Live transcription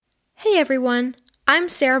Hey everyone, I'm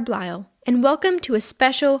Sarah Blyle, and welcome to a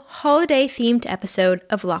special holiday-themed episode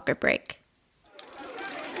of Locker Break.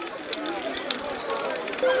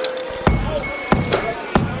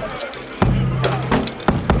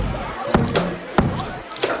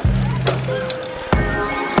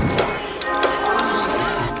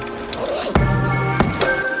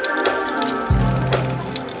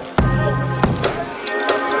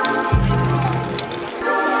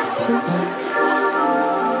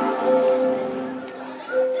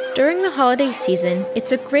 During the holiday season,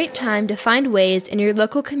 it's a great time to find ways in your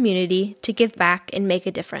local community to give back and make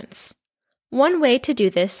a difference. One way to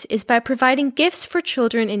do this is by providing gifts for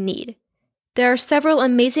children in need. There are several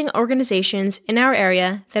amazing organizations in our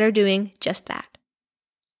area that are doing just that.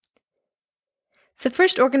 The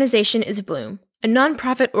first organization is Bloom, a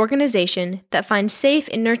nonprofit organization that finds safe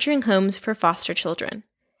and nurturing homes for foster children.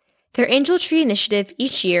 Their Angel Tree initiative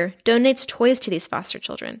each year donates toys to these foster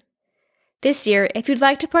children. This year, if you'd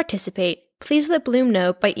like to participate, please let Bloom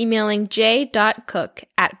know by emailing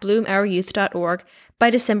j.cook@bloomouryouth.org by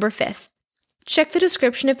December 5th. Check the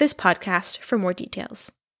description of this podcast for more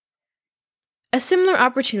details. A similar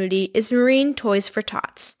opportunity is Marine Toys for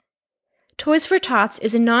Tots. Toys for Tots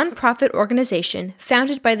is a nonprofit organization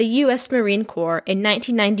founded by the U.S. Marine Corps in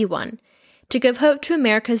 1991 to give hope to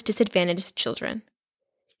America's disadvantaged children.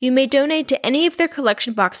 You may donate to any of their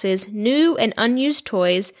collection boxes, new and unused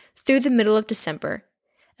toys, through the middle of December.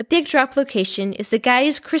 A big drop location is the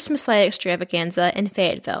Gaddy's Christmas Light Extravaganza in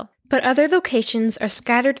Fayetteville, but other locations are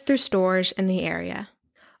scattered through stores in the area.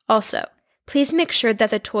 Also, please make sure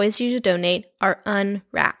that the toys you donate are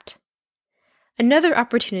unwrapped. Another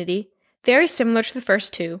opportunity, very similar to the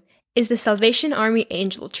first two, is the Salvation Army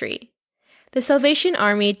Angel Tree. The Salvation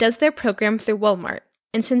Army does their program through Walmart,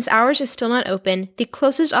 and since ours is still not open, the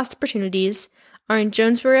closest opportunities are in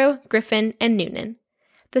Jonesboro, Griffin, and Noonan.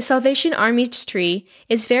 The Salvation Army's tree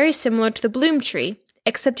is very similar to the Bloom tree,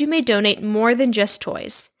 except you may donate more than just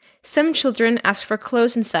toys. Some children ask for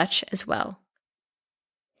clothes and such as well.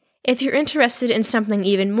 If you're interested in something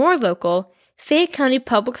even more local, Fayette County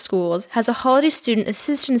Public Schools has a holiday student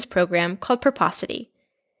assistance program called Purposity.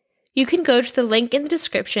 You can go to the link in the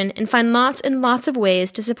description and find lots and lots of ways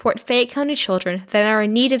to support Fayette County children that are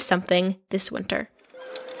in need of something this winter.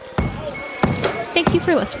 Thank you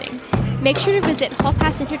for listening. Make sure to visit Hall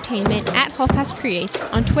Pass Entertainment at Hall Pass Creates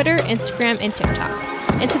on Twitter, Instagram, and TikTok,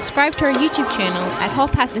 and subscribe to our YouTube channel at Hall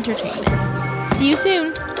Pass Entertainment. See you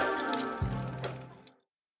soon!